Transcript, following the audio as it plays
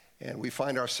And we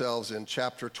find ourselves in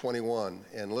chapter 21.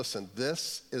 And listen,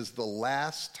 this is the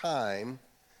last time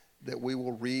that we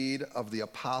will read of the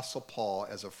Apostle Paul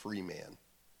as a free man.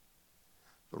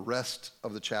 The rest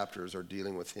of the chapters are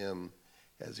dealing with him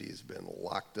as he's been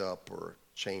locked up or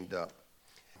chained up,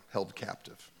 held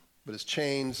captive. But his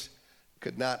chains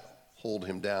could not hold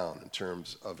him down in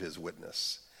terms of his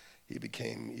witness. He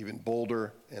became even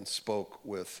bolder and spoke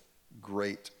with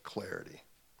great clarity.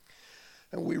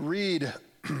 And we read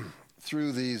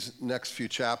through these next few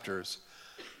chapters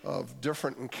of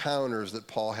different encounters that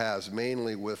Paul has,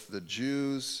 mainly with the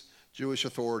Jews, Jewish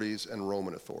authorities, and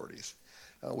Roman authorities.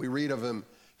 We read of him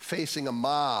facing a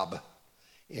mob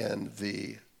in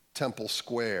the temple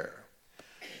square.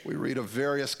 We read of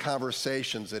various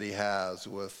conversations that he has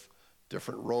with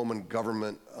different Roman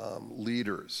government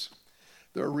leaders.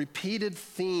 There are repeated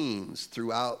themes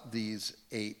throughout these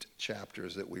 8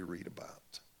 chapters that we read about.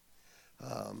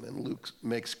 And Luke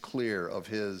makes clear of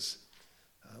his,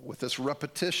 with this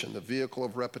repetition, the vehicle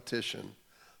of repetition,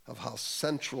 of how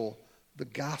central the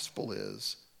gospel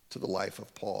is to the life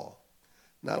of Paul.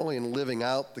 Not only in living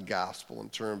out the gospel in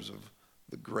terms of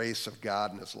the grace of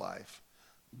God in his life,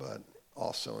 but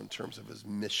also in terms of his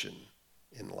mission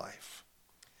in life.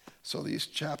 So these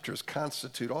chapters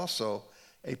constitute also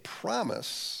a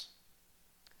promise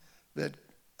that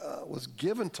was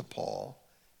given to Paul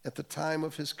at the time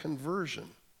of his conversion.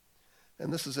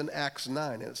 And this is in Acts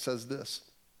 9, and it says this: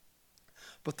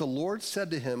 "But the Lord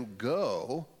said to him,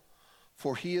 'Go,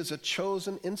 for he is a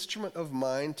chosen instrument of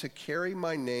mine to carry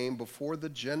my name before the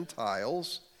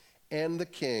Gentiles and the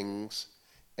kings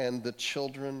and the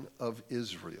children of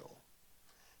Israel.'"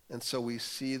 And so we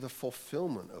see the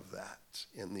fulfillment of that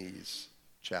in these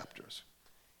chapters.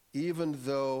 Even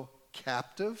though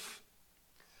captive,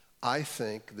 I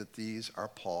think that these are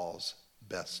Paul's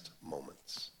best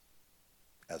moments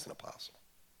as an apostle.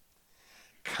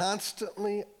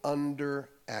 Constantly under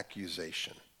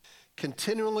accusation,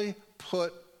 continually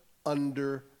put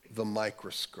under the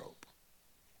microscope,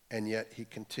 and yet he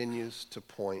continues to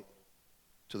point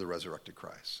to the resurrected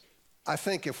Christ. I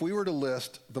think if we were to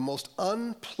list the most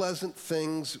unpleasant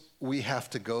things we have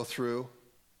to go through,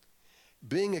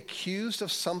 being accused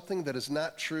of something that is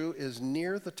not true is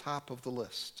near the top of the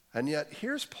list. And yet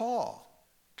here's Paul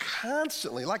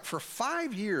constantly, like for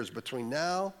 5 years between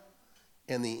now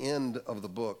and the end of the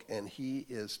book, and he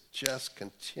is just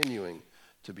continuing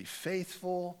to be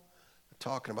faithful,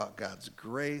 talking about God's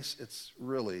grace. It's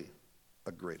really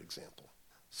a great example.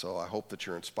 So I hope that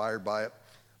you're inspired by it.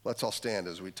 Let's all stand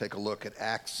as we take a look at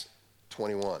Acts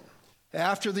 21.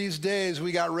 "After these days,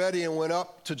 we got ready and went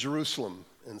up to Jerusalem,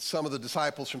 and some of the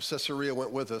disciples from Caesarea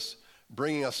went with us,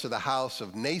 bringing us to the house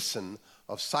of Mnason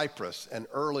of Cyprus, an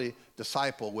early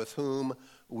disciple with whom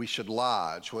we should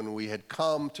lodge. When we had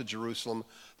come to Jerusalem,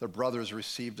 the brothers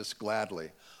received us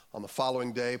gladly. On the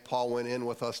following day, Paul went in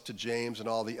with us to James, and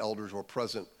all the elders were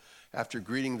present. After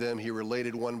greeting them, he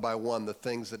related one by one the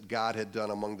things that God had done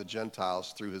among the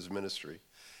Gentiles through his ministry.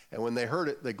 And when they heard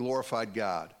it, they glorified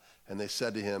God. And they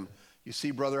said to him, 'You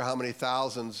see, brother, how many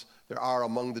thousands there are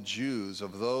among the Jews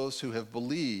of those who have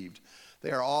believed.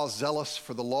 They are all zealous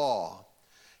for the law.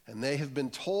 And they have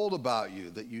been told about you,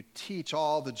 that you teach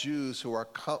all the Jews who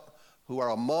are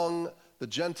among the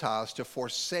Gentiles to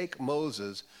forsake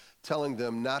Moses, telling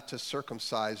them not to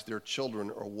circumcise their children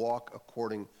or walk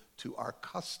according to our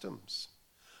customs.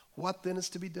 What then is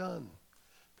to be done?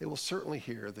 They will certainly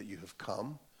hear that you have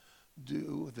come.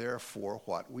 Do therefore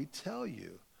what we tell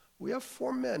you. We have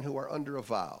 4 men who are under a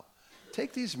vow.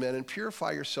 Take these men and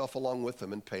purify yourself along with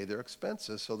them and pay their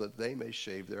expenses so that they may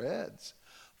shave their heads.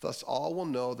 Thus all will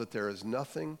know that there is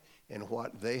nothing in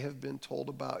what they have been told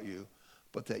about you,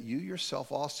 but that you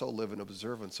yourself also live in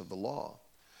observance of the law.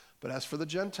 But as for the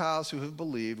Gentiles who have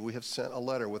believed, we have sent a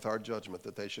letter with our judgment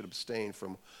that they should abstain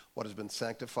from what has been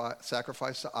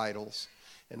sacrificed to idols,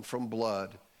 and from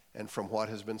blood, and from what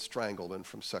has been strangled, and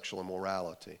from sexual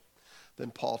immorality.'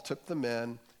 Then Paul took the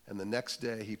men, and the next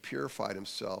day he purified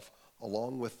himself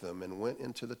along with them and went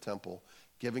into the temple,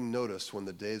 giving notice when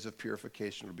the days of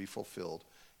purification would be fulfilled,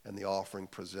 and the offering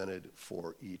presented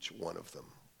for each one of them."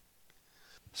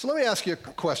 So let me ask you a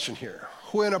question here.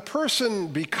 When a person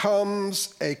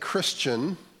becomes a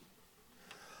Christian,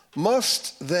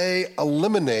 must they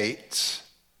eliminate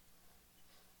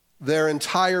their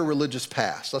entire religious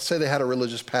past? Let's say they had a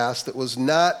religious past that was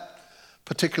not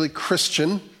particularly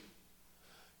Christian.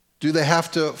 Do they have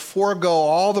to forego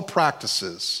all the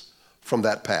practices from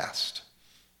that past?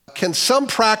 Can some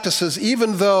practices,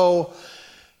 even though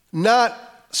not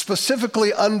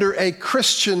specifically under a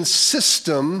Christian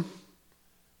system,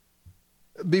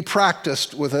 be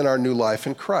practiced within our new life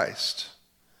in Christ?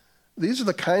 these are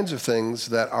the kinds of things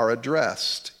that are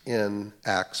addressed in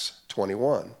Acts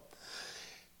 21.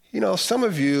 Some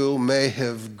of you may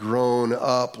have grown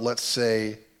up, let's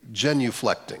say,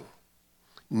 genuflecting,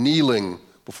 kneeling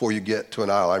before you get to an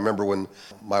aisle. I remember when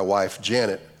my wife,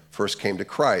 Janet, first came to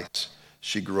Christ.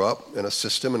 She grew up in a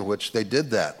system in which they did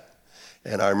that.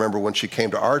 And I remember when she came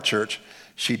to our church,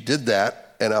 she did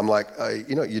that. And I'm like,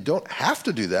 you don't have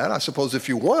to do that. I suppose if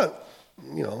you want,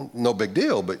 no big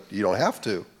deal, but you don't have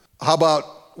to. How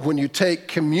about when you take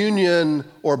communion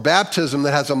or baptism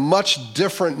that has a much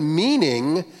different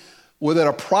meaning within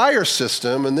a prior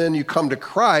system, and then you come to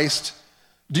Christ,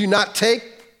 do you not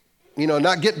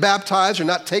not get baptized or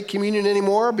not take communion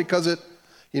anymore because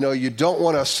you don't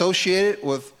want to associate it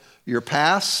with your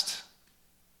past?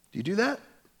 Do you do that?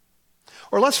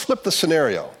 Or let's flip the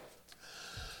scenario.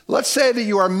 Let's say that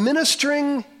you are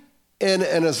ministering in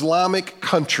an Islamic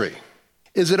country.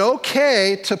 Is it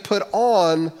okay to put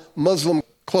on Muslim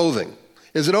clothing?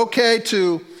 Is it okay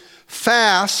to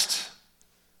fast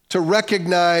to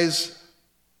recognize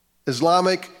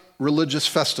Islamic religious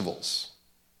festivals?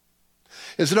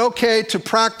 Is it okay to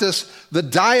practice the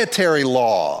dietary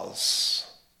laws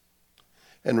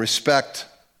in respect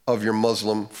of your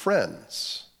Muslim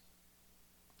friends?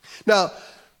 Now,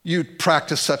 you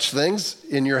practice such things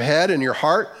in your head and your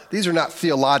heart. These are not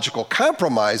theological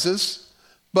compromises,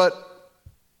 but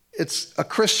it's a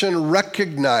Christian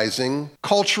recognizing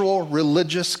cultural,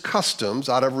 religious customs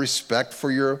out of respect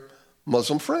for your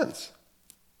Muslim friends.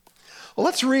 Well,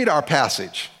 let's read our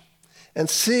passage and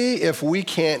see if we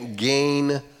can't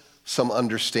gain some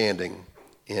understanding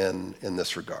in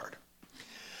this regard.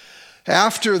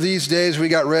 After these days, we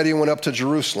got ready and went up to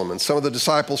Jerusalem, and some of the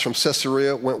disciples from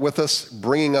Caesarea went with us,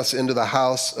 bringing us into the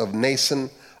house of Mnason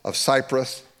of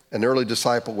Cyprus, an early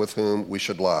disciple with whom we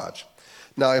should lodge.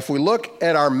 Now, if we look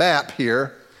at our map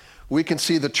here, we can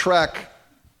see the trek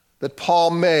that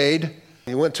Paul made.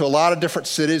 He went to a lot of different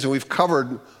cities, and we've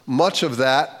covered much of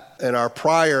that in our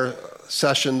prior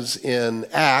sessions in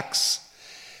Acts.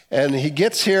 And he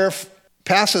gets here,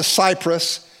 passes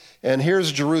Cyprus, and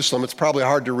here's Jerusalem. It's probably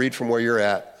hard to read from where you're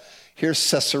at.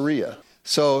 Here's Caesarea.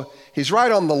 So he's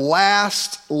right on the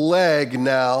last leg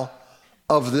now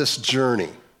of this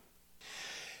journey.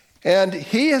 And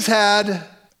he has had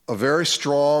a very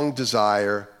strong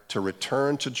desire to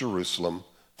return to Jerusalem.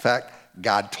 In fact,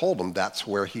 God told him that's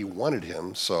where he wanted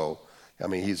him. So,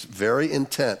 he's very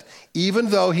intent. Even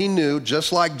though he knew,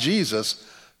 just like Jesus,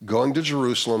 going to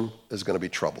Jerusalem is going to be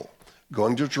trouble.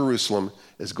 Going to Jerusalem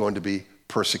is going to be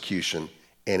persecution,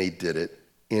 and he did it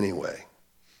anyway.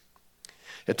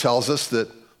 It tells us that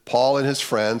Paul and his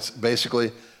friends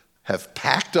basically have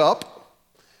packed up,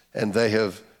 and they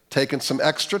have taken some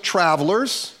extra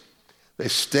travelers. They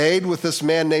stayed with this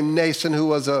man named Mnason, who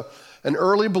was an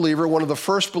early believer, one of the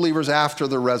first believers after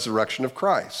the resurrection of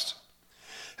Christ.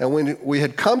 And when we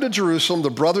had come to Jerusalem,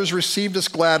 the brothers received us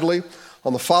gladly.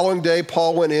 On the following day,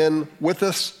 Paul went in with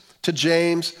us to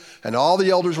James, and all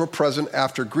the elders were present.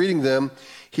 After greeting them,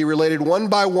 he related one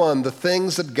by one the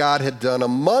things that God had done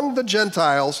among the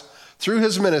Gentiles through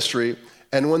his ministry,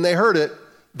 and when they heard it,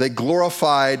 they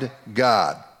glorified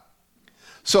God.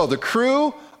 So the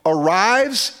crew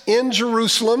arrives in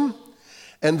Jerusalem,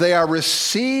 and they are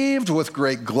received with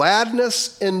great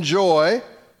gladness and joy.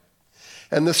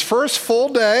 And this first full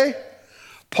day,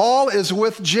 Paul is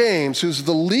with James, who's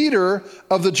the leader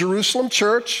of the Jerusalem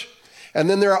church. And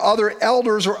then there are other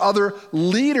elders or other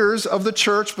leaders of the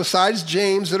church besides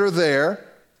James that are there.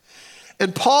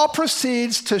 And Paul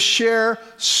proceeds to share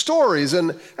stories.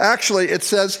 And actually, it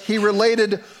says he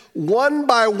related one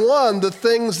by one the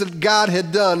things that God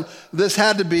had done. This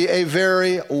had to be a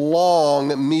very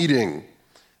long meeting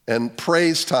and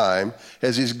praise time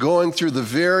as he's going through the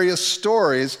various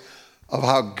stories of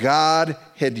how God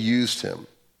had used him.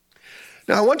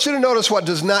 Now, I want you to notice what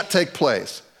does not take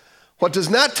place. What does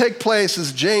not take place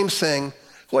is James saying,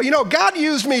 well, God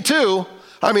used me too.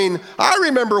 I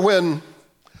remember when.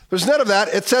 There's none of that.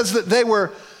 It says that they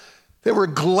were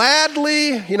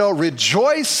gladly,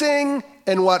 rejoicing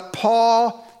in what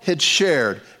Paul had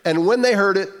shared. And when they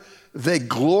heard it, they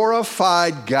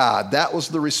glorified God. That was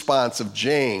the response of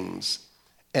James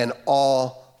and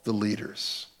all the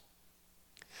leaders.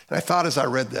 And I thought as I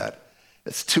read that,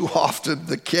 it's too often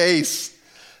the case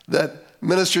that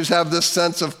ministers have this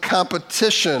sense of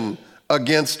competition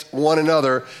against one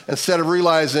another instead of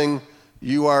realizing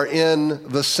you are in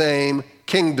the same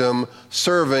kingdom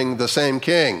serving the same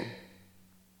king.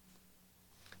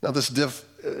 Now, this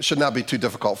should not be too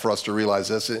difficult for us to realize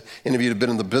this. Any of you who have been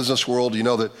in the business world, you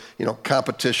know that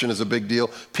competition is a big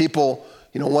deal. People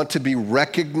want to be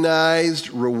recognized,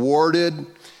 rewarded.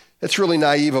 It's really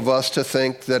naive of us to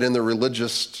think that in the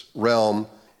religious realm,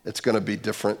 it's going to be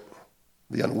different.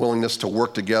 The unwillingness to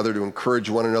work together, to encourage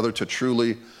one another, to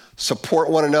truly support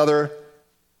one another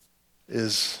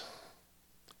is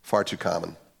far too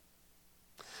common.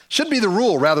 Should be the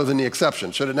rule rather than the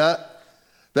exception, should it not?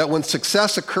 That when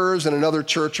success occurs in another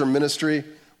church or ministry,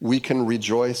 we can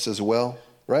rejoice as well,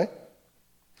 right?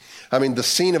 I mean, the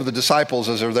scene of the disciples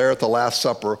as they're there at the Last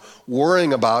Supper,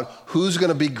 worrying about who's going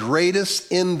to be greatest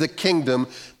in the kingdom,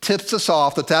 tips us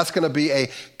off that that's going to be a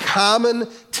common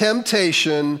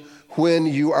temptation when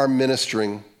you are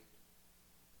ministering.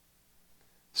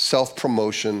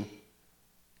 Self-promotion,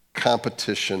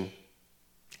 competition.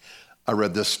 I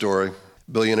read this story.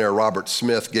 Billionaire Robert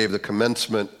Smith gave the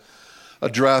commencement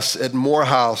address at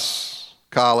Morehouse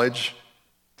College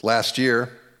last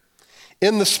year.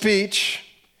 In the speech,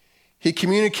 he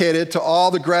communicated to all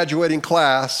the graduating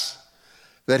class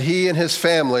that he and his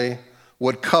family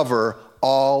would cover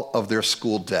all of their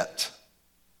school debt.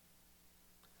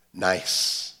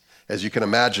 Nice. As you can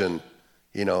imagine,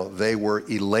 they were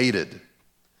elated.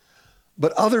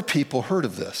 But other people heard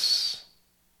of this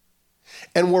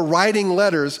and were writing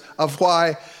letters of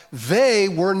why they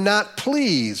were not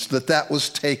pleased that that was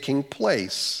taking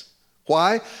place.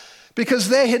 Why? Because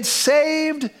they had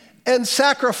saved and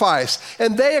sacrificed,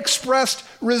 and they expressed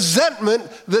resentment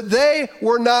that they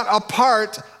were not a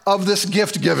part of this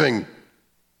gift giving.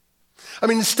 I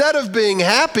mean, instead of being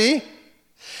happy,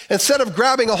 instead of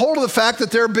grabbing a hold of the fact that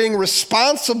they're being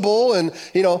responsible and,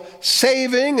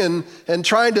 saving and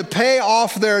trying to pay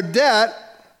off their debt,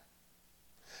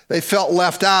 they felt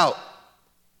left out,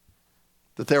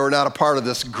 that they were not a part of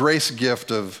this grace gift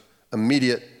of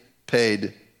immediate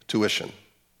paid tuition.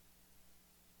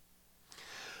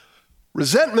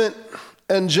 Resentment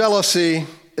and jealousy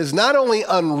is not only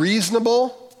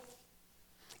unreasonable,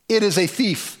 it is a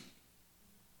thief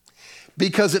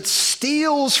because it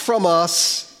steals from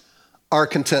us our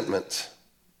contentment.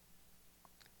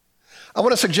 I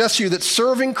want to suggest to you that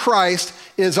serving Christ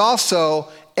is also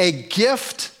a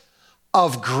gift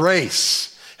of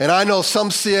grace. And I know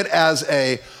some see it as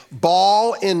a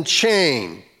ball and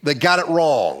chain. They got it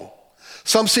wrong.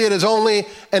 Some see it as only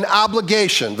an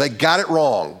obligation. They got it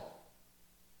wrong.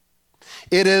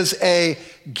 It is a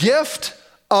gift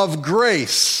of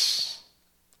grace.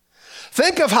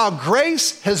 Think of how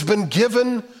grace has been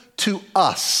given to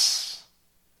us.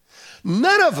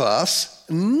 None of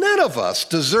us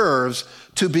deserves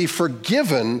to be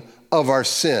forgiven of our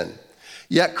sin.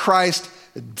 Yet Christ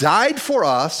died for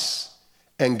us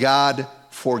and God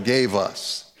forgave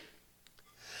us.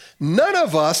 None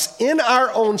of us in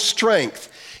our own strength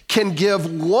can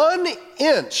give 1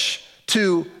 inch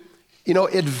to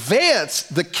advance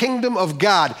the kingdom of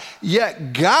God.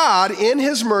 Yet God, in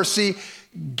his mercy,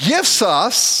 gifts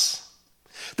us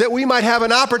that we might have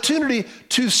an opportunity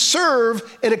to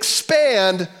serve and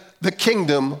expand the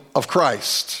kingdom of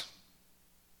Christ.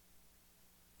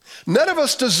 None of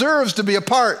us deserves to be a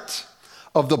part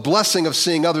of the blessing of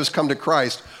seeing others come to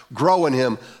Christ, grow in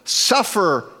him,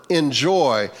 suffer in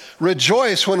joy,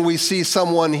 rejoice when we see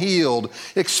someone healed,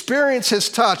 experience his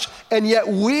touch, and yet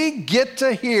we get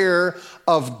to hear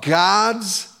of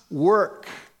God's work.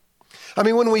 I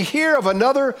mean, when we hear of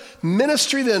another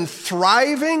ministry then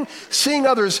thriving, seeing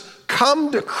others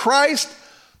come to Christ,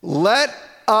 let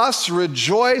us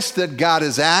rejoice that God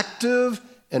is active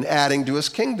and adding to his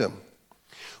kingdom.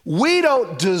 We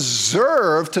don't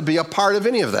deserve to be a part of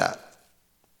any of that.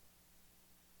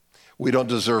 We don't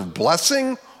deserve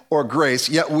blessing or grace,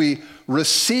 yet we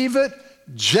receive it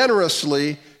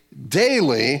generously,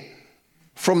 daily,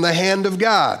 from the hand of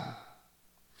God.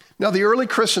 Now, the early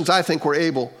Christians, I think, were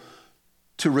able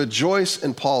to rejoice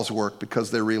in Paul's work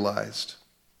because they realized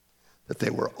that they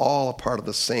were all a part of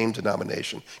the same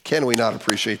denomination. Can we not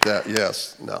appreciate that?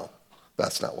 Yes. No,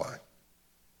 that's not why.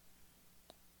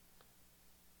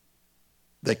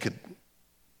 They could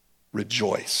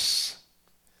rejoice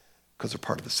because they're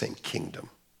part of the same kingdom,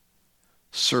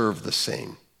 serve the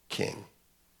same king,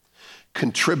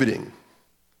 contributing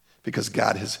because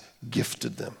God has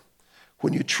gifted them.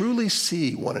 When you truly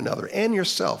see one another and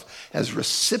yourself as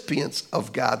recipients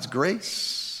of God's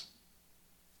grace,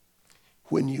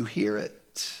 when you hear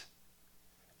it,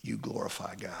 you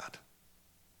glorify God.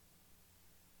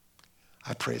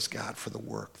 I praise God for the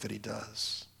work that he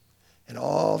does in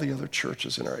all the other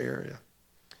churches in our area.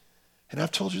 And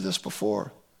I've told you this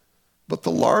before, but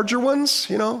the larger ones,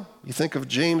 you think of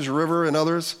James River and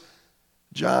others,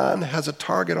 John has a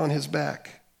target on his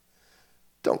back.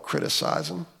 Don't criticize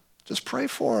him. Just pray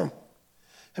for him.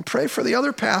 And pray for the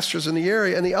other pastors in the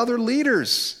area and the other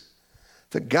leaders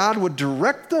that God would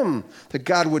direct them, that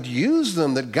God would use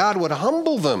them, that God would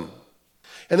humble them.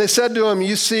 And they said to him,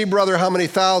 "You see, brother, how many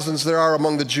thousands there are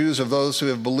among the Jews of those who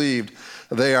have believed.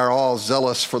 They are all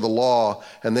zealous for the law,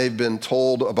 and they've been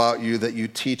told about you that you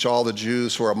teach all the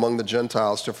Jews who are among the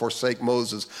Gentiles to forsake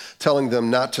Moses, telling them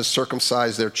not to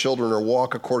circumcise their children or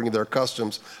walk according to their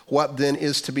customs. What then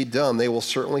is to be done? They will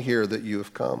certainly hear that you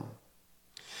have come."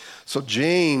 So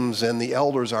James and the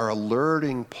elders are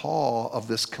alerting Paul of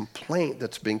this complaint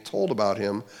that's being told about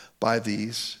him by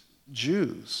these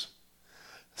Jews.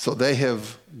 So they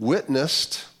have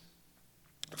witnessed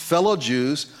fellow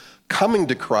Jews coming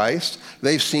to Christ.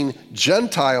 They've seen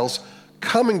Gentiles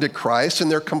coming to Christ,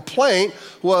 and their complaint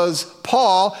was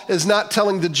Paul is not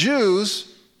telling the Jews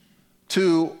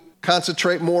to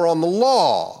concentrate more on the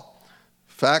law.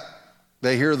 In fact,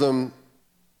 they hear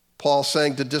Paul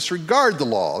saying to disregard the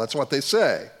law. That's what they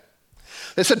say.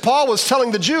 They said Paul was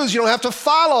telling the Jews you don't have to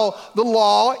follow the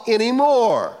law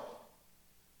anymore.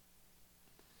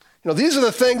 These are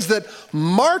the things that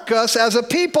mark us as a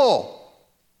people.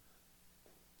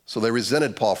 So they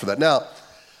resented Paul for that. Now,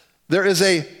 there is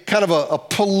a kind of a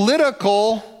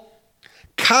political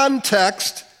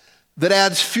context that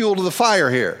adds fuel to the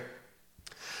fire here.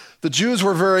 The Jews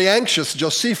were very anxious.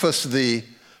 Josephus, the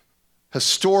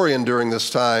historian during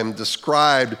this time,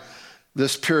 described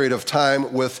this period of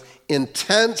time with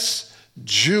intense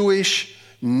Jewish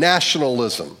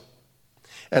nationalism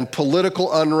and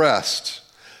political unrest.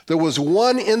 There was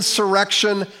one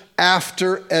insurrection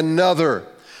after another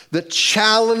that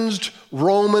challenged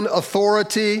Roman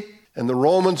authority, and the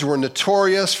Romans were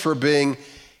notorious for being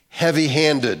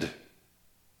heavy-handed.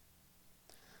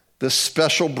 This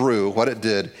special brew, what it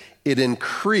did, it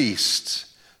increased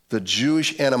the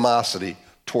Jewish animosity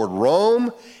toward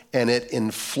Rome, and it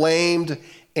inflamed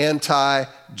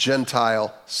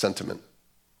anti-Gentile sentiment.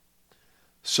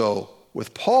 So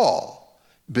with Paul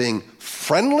being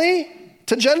friendly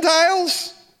to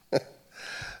Gentiles,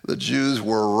 the Jews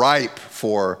were ripe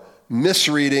for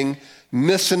misreading,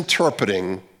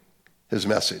 misinterpreting his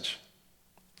message.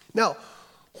 Now,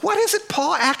 what is it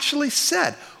Paul actually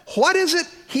said? What is it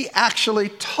he actually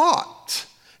taught?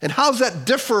 And how does that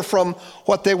differ from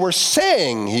what they were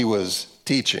saying he was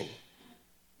teaching?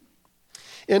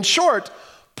 In short,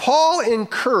 Paul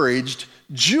encouraged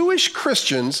Jewish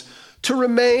Christians to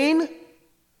remain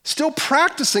still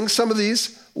practicing some of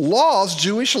these laws,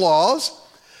 Jewish laws,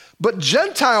 but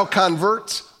Gentile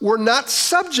converts were not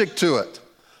subject to it,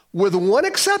 with one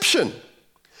exception.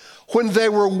 When they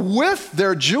were with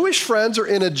their Jewish friends or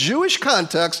in a Jewish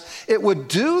context, it would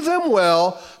do them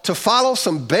well to follow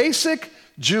some basic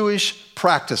Jewish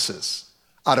practices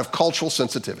out of cultural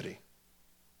sensitivity.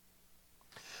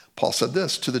 Paul said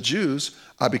this, "To the Jews,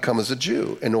 I become as a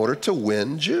Jew in order to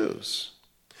win Jews.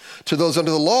 To those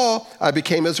under the law, I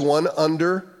became as one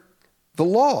under the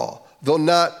law, though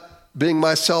not being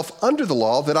myself under the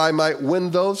law, that I might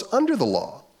win those under the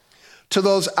law. To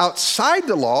those outside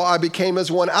the law, I became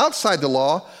as one outside the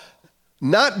law,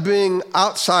 not being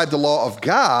outside the law of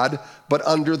God, but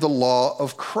under the law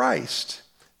of Christ,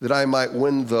 that I might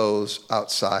win those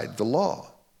outside the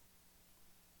law."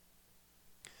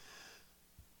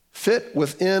 Fit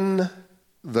within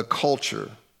the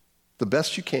culture the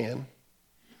best you can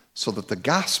so that the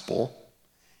gospel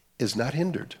is not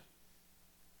hindered.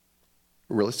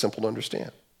 Really simple to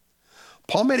understand.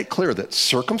 Paul made it clear that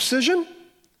circumcision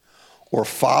or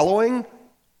following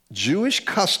Jewish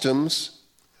customs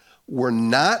were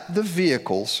not the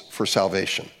vehicles for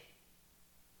salvation.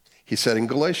 He said in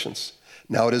Galatians,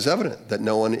 "Now it is evident that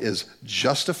no one is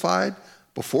justified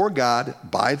before God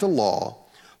by the law,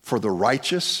 for the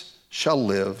righteous shall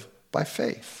live by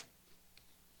faith."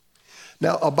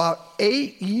 Now, about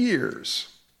 8 years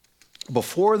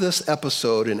before this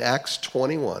episode in Acts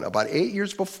 21, about 8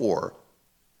 years before,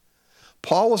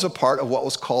 Paul was a part of what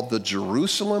was called the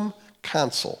Jerusalem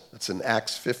Council. It's in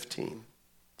Acts 15.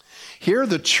 Here,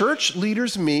 the church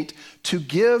leaders meet to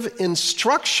give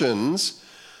instructions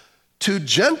to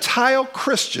Gentile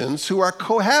Christians who are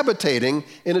cohabitating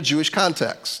in a Jewish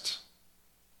context.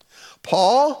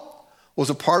 Paul was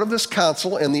a part of this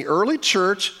council, and the early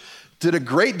church did a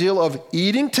great deal of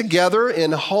eating together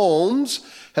in homes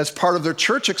as part of their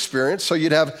church experience. So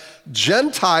you'd have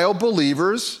Gentile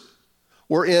believers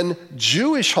were in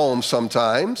Jewish homes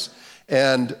sometimes,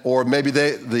 or maybe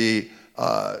the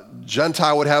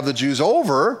Gentile would have the Jews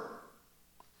over.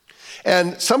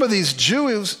 And some of these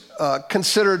Jews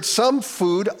considered some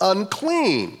food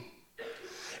unclean.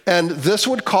 And this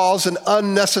would cause an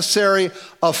unnecessary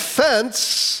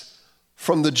offense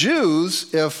from the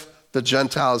Jews if the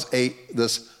Gentiles ate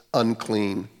this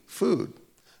unclean food.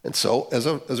 And so, as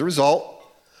a result,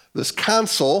 This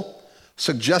council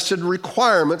suggested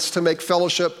requirements to make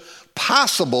fellowship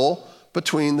possible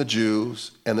between the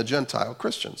Jews and the Gentile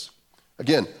Christians.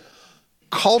 Again,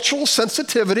 cultural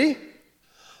sensitivity,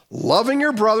 loving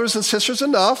your brothers and sisters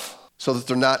enough so that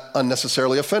they're not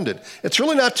unnecessarily offended. It's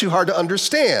really not too hard to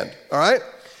understand, all right?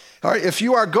 All right, if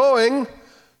you are going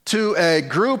to a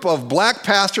group of black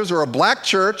pastors or a black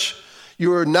church,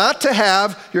 you are not to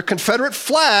have your Confederate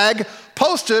flag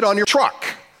posted on your truck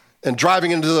and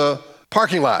driving into the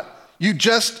parking lot. You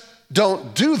just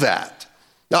don't do that.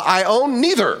 Now, I own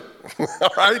neither,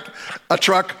 all right, a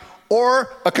truck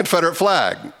or a Confederate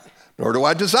flag, nor do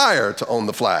I desire to own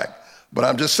the flag. But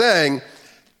I'm just saying,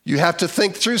 you have to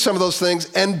think through some of those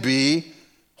things and be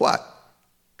what?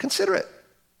 Considerate,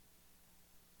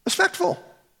 respectful,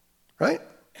 right?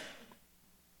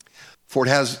 For it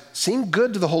has seemed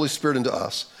good to the Holy Spirit and to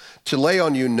us to lay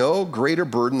on you no greater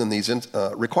burden than these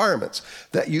requirements,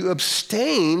 that you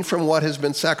abstain from what has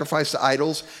been sacrificed to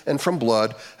idols and from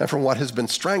blood and from what has been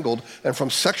strangled and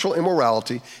from sexual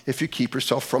immorality. If you keep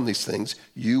yourself from these things,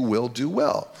 you will do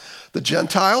well. The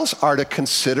Gentiles are to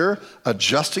consider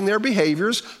adjusting their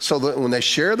behaviors so that when they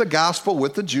share the gospel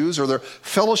with the Jews or they're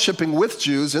fellowshipping with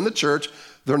Jews in the church,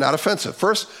 they're not offensive.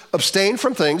 First, abstain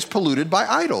from things polluted by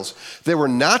idols. They were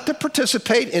not to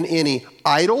participate in any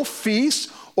idol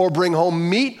feasts or bring home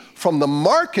meat from the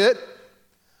market,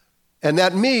 and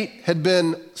that meat had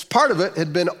been, part of it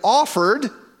had been offered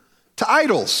to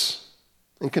idols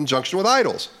in conjunction with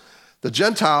idols. The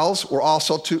Gentiles were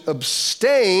also to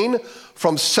abstain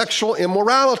from sexual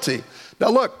immorality. Now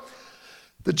look,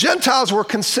 the Gentiles were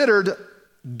considered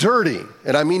dirty,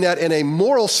 and I mean that in a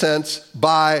moral sense,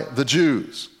 by the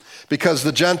Jews, because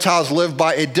the Gentiles lived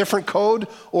by a different code,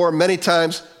 or many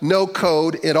times no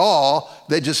code at all.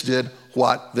 They just did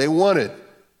what they wanted.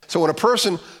 So when a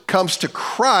person comes to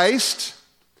Christ,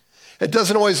 it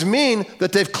doesn't always mean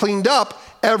that they've cleaned up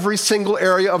every single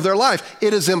area of their life.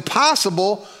 It is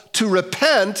impossible to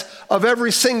repent of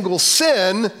every single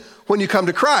sin when you come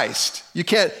to Christ. You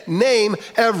can't name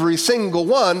every single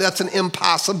one. That's an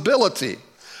impossibility.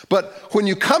 But when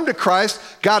you come to Christ,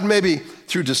 God, maybe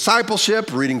through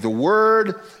discipleship, reading the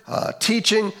Word,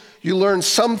 teaching, you learn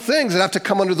some things that have to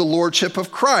come under the lordship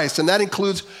of Christ, and that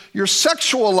includes your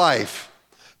sexual life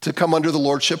to come under the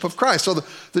lordship of Christ. So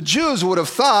the Jews would have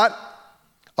thought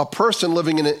a person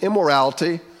living in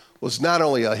immorality was not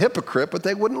only a hypocrite, but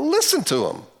they wouldn't listen to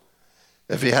him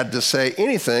if he had to say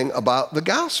anything about the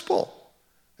gospel.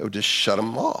 It would just shut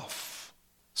him off.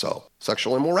 So,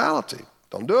 sexual immorality,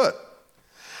 don't do it.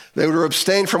 They would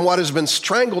abstain from what has been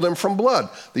strangled and from blood.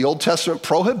 The Old Testament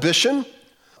prohibition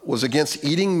was against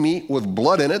eating meat with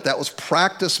blood in it. That was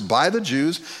practiced by the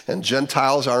Jews, and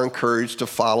Gentiles are encouraged to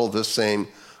follow this same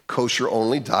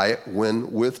kosher-only diet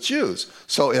when with Jews.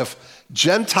 So if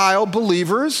Gentile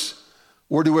believers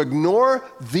were to ignore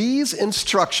these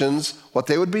instructions, what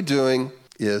they would be doing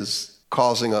is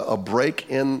causing a break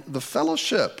in the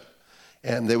fellowship,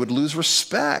 and they would lose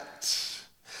respect.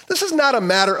 This is not a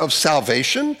matter of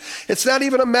salvation. It's not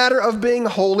even a matter of being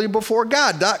holy before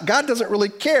God. God doesn't really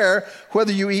care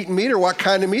whether you eat meat or what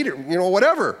kind of meat, or,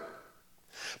 whatever.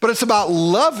 But it's about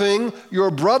loving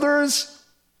your brothers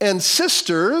and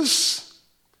sisters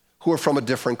who are from a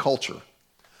different culture.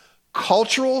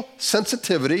 Cultural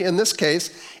sensitivity, in this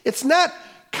case, it's not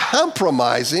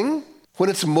compromising when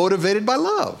it's motivated by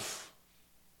love,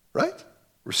 right?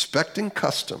 Respecting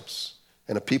customs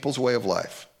and a people's way of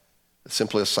life. It's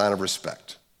simply a sign of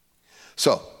respect.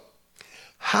 So,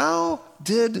 how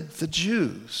did the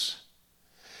Jews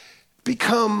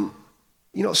become,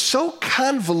 so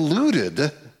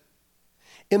convoluted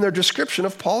in their description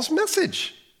of Paul's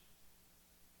message?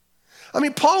 I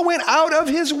mean, Paul went out of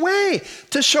his way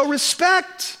to show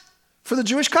respect for the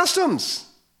Jewish customs,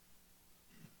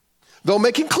 though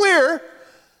making clear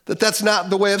that that's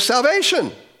not the way of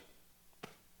salvation.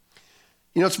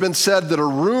 It's been said that a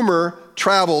rumor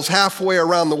travels halfway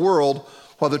around the world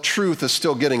while the truth is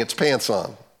still getting its pants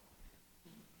on.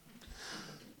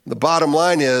 The bottom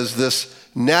line is this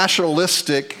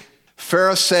nationalistic,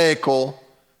 Pharisaical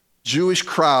Jewish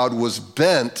crowd was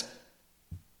bent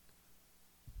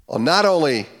on not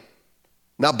only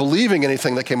not believing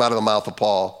anything that came out of the mouth of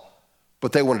Paul,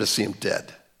 but they wanted to see him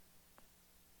dead,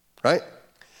 right?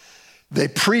 They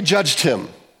prejudged him.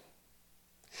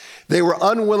 They were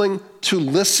unwilling to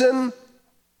listen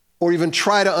or even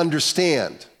try to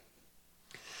understand.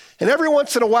 And every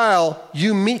once in a while,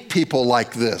 you meet people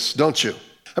like this, don't you?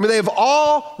 I mean, they've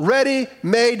already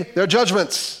made their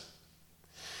judgments.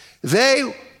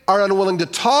 They are unwilling to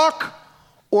talk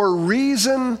or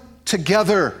reason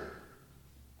together.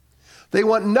 They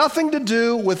want nothing to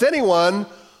do with anyone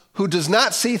who does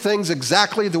not see things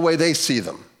exactly the way they see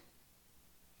them.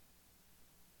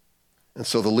 And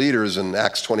so the leaders in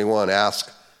Acts 21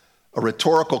 ask a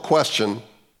rhetorical question,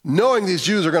 knowing these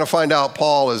Jews are going to find out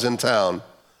Paul is in town.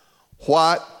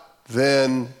 What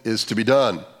then is to be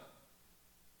done?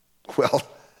 Well,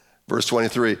 verse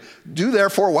 23, do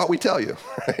therefore what we tell you,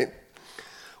 right?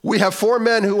 We have 4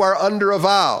 men who are under a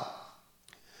vow.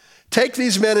 Take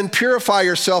these men and purify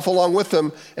yourself along with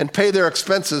them and pay their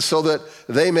expenses so that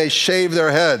they may shave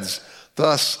their heads.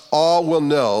 Thus all will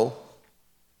know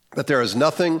that there is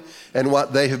nothing in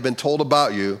what they have been told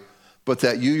about you, but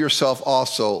that you yourself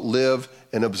also live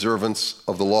in observance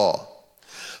of the law.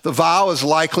 The vow is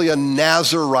likely a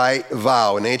Nazirite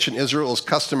vow. In ancient Israel, it was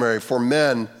customary for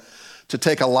men to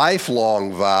take a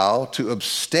lifelong vow to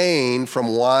abstain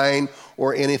from wine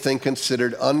or anything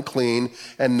considered unclean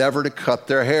and never to cut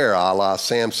their hair, a la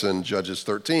Samson, Judges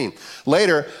 13.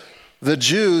 Later, the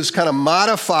Jews kind of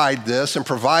modified this and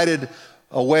provided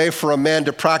a way for a man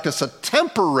to practice a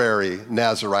temporary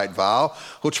Nazirite vow,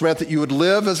 which meant that you would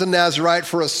live as a Nazirite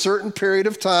for a certain period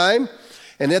of time,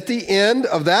 and at the end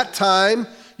of that time,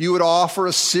 you would offer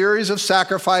a series of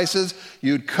sacrifices,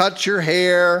 you'd cut your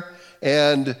hair,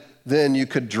 and then you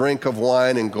could drink of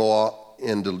wine and go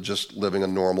into just living a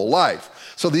normal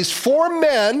life. So these 4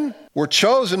 men were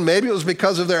chosen. Maybe it was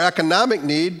because of their economic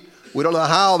need. We don't know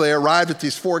how they arrived at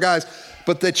these 4 guys,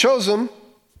 but they chose them,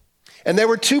 and they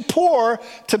were too poor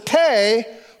to pay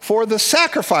for the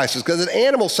sacrifices because the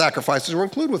animal sacrifices were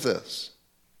included with this.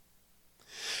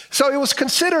 So it was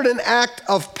considered an act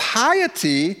of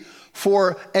piety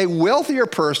for a wealthier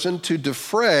person to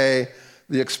defray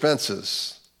the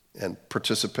expenses and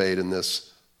participate in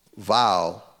this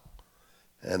vow.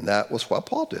 And that was what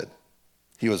Paul did.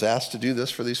 He was asked to do this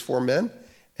for these 4 men,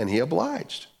 and he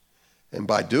obliged. And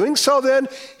by doing so then,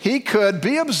 he could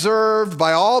be observed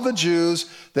by all the Jews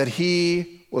that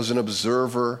he was an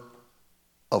observer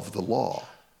of the law.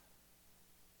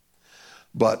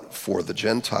 But for the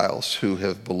Gentiles who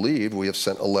have believed, we have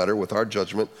sent a letter with our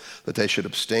judgment that they should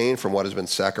abstain from what has been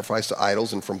sacrificed to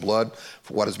idols and from blood,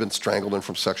 from what has been strangled and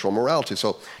from sexual immorality.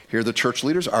 So here the church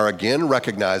leaders are again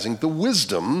recognizing the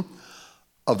wisdom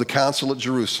of the council at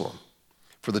Jerusalem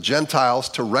for the Gentiles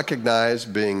to recognize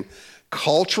being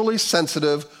culturally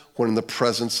sensitive when in the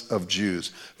presence of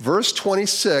Jews. Verse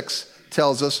 26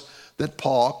 tells us that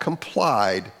Paul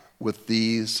complied with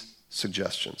these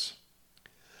suggestions.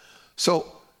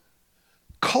 So,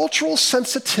 cultural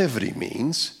sensitivity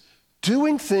means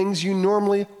doing things you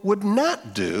normally would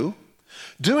not do,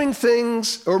 doing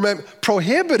things or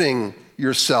prohibiting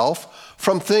yourself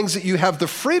from things that you have the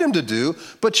freedom to do,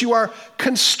 but you are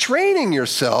constraining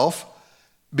yourself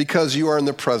because you are in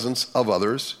the presence of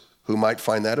others who might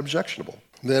find that objectionable.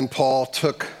 Then Paul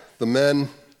took the men,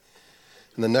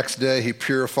 and the next day he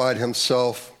purified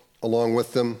himself along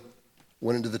with them,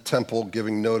 went into the temple,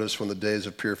 giving notice when the days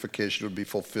of purification would be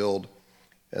fulfilled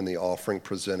and the offering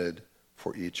presented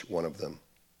for each one of them.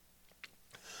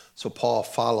 So Paul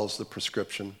follows the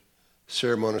prescription,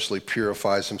 ceremoniously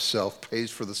purifies himself,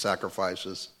 pays for the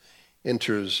sacrifices,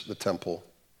 enters the temple.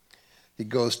 He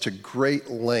goes to great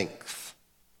length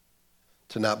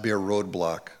to not be a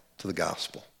roadblock to the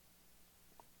gospel.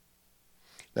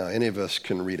 Now, any of us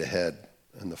can read ahead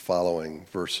in the following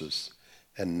verses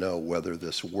and know whether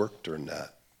this worked or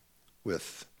not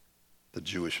with the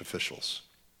Jewish officials.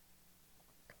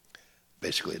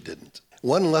 Basically, it didn't.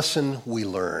 One lesson we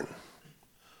learn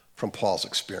from Paul's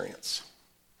experience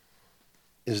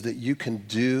is that you can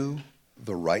do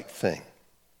the right thing,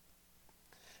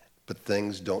 but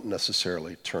things don't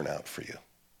necessarily turn out for you.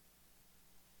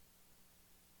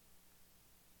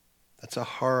 That's a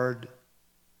hard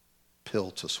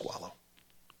pill to swallow.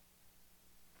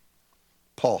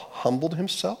 Paul humbled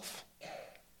himself,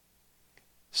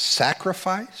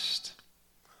 sacrificed,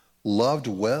 loved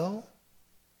well,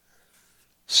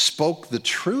 spoke the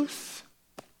truth.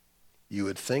 You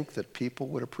would think that people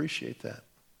would appreciate that.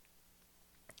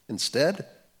 Instead,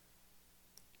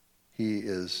 he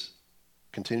is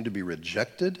continued to be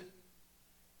rejected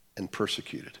and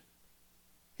persecuted.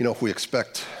 You know, if we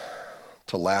expect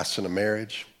to last in a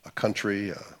marriage, a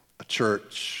country, a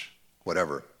church,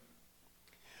 whatever,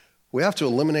 we have to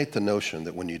eliminate the notion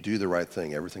that when you do the right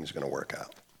thing, everything's going to work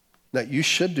out. Now, you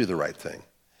should do the right thing.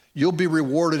 You'll be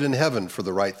rewarded in heaven for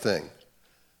the right thing.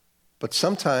 But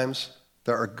sometimes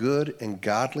there are good and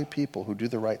godly people who do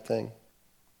the right thing,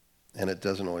 and it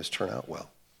doesn't always turn out well,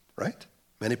 right?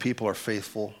 Many people are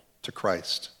faithful to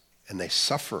Christ, and they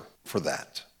suffer for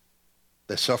that.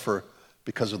 They suffer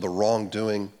because of the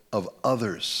wrongdoing of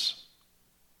others.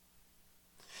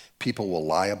 People will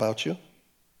lie about you.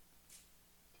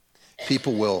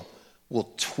 People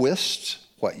will twist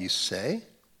what you say.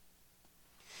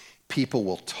 People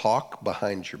will talk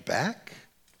behind your back.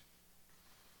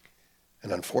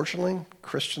 And unfortunately,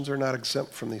 Christians are not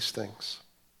exempt from these things.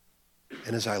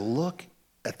 And as I look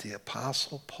at the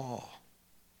Apostle Paul,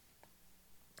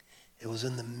 it was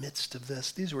in the midst of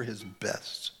this. These were his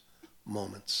best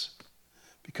moments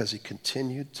because he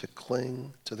continued to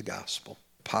cling to the gospel,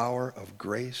 power of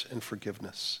grace and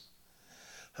forgiveness.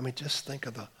 I mean, just think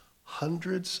of the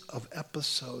hundreds of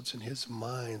episodes in his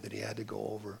mind that he had to go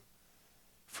over,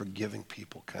 forgiving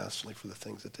people constantly for the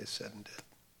things that they said and did.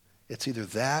 It's either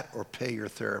that or pay your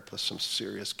therapist some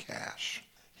serious cash.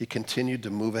 He continued to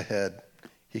move ahead.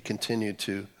 He continued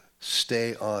to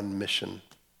stay on mission.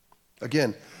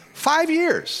 Again, 5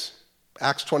 years,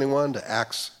 Acts 21 to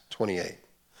Acts 28.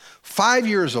 5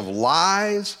 years of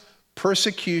lies,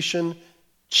 persecution,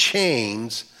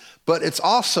 chains, but it's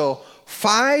also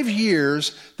 5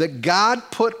 years that God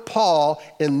put Paul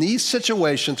in these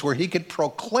situations where he could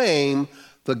proclaim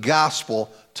the gospel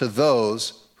to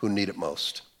those who need it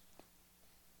most.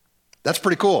 That's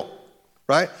pretty cool,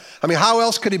 right? I mean, how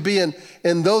else could he be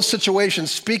in those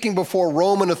situations speaking before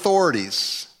Roman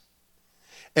authorities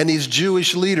and these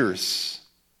Jewish leaders?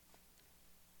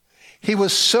 He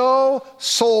was so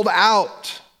sold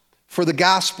out for the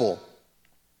gospel.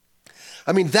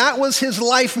 I mean, that was his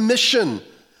life mission.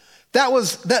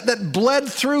 That bled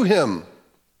through him.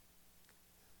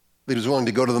 He was willing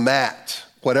to go to the mat,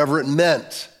 whatever it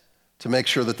meant, to make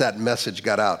sure that message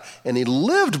got out. And he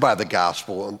lived by the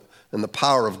gospel and the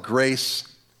power of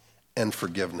grace and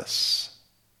forgiveness.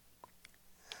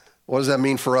 What does that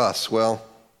mean for us? Well,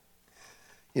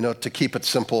 to keep it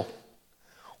simple,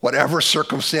 whatever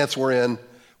circumstance we're in,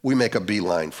 we make a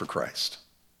beeline for Christ.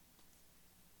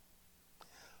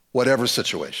 Whatever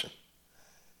situation.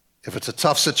 If it's a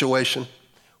tough situation,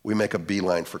 we make a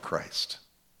beeline for Christ.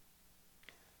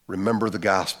 Remember the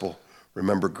gospel,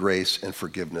 remember grace and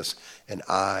forgiveness, and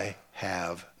I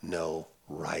have no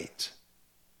right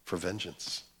for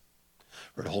vengeance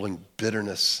or holding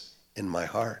bitterness in my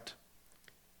heart.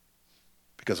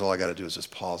 Because all I got to do is just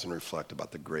pause and reflect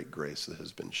about the great grace that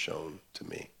has been shown to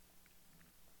me.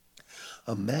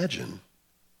 Imagine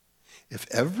if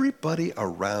everybody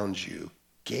around you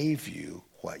gave you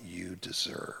what you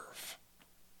deserve.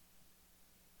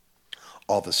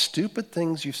 All the stupid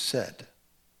things you've said.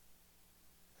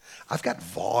 I've got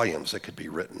volumes that could be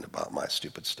written about my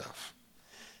stupid stuff.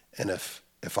 And if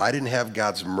I didn't have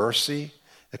God's mercy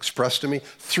expressed to me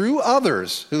through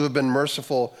others who have been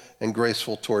merciful and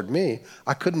graceful toward me,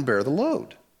 I couldn't bear the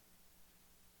load.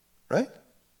 Right?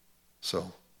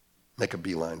 So make a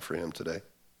beeline for him today.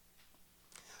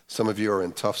 Some of you are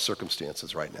in tough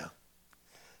circumstances right now.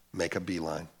 Make a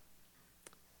beeline.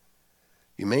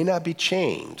 You may not be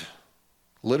chained,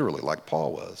 literally like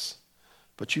Paul was,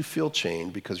 but you feel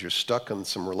chained because you're stuck in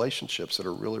some relationships that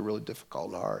are really, really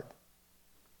difficult and hard.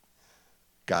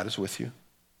 God is with you.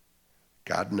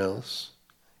 God knows.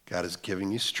 God is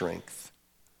giving you strength.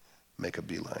 Make a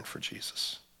beeline for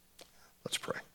Jesus. Let's pray.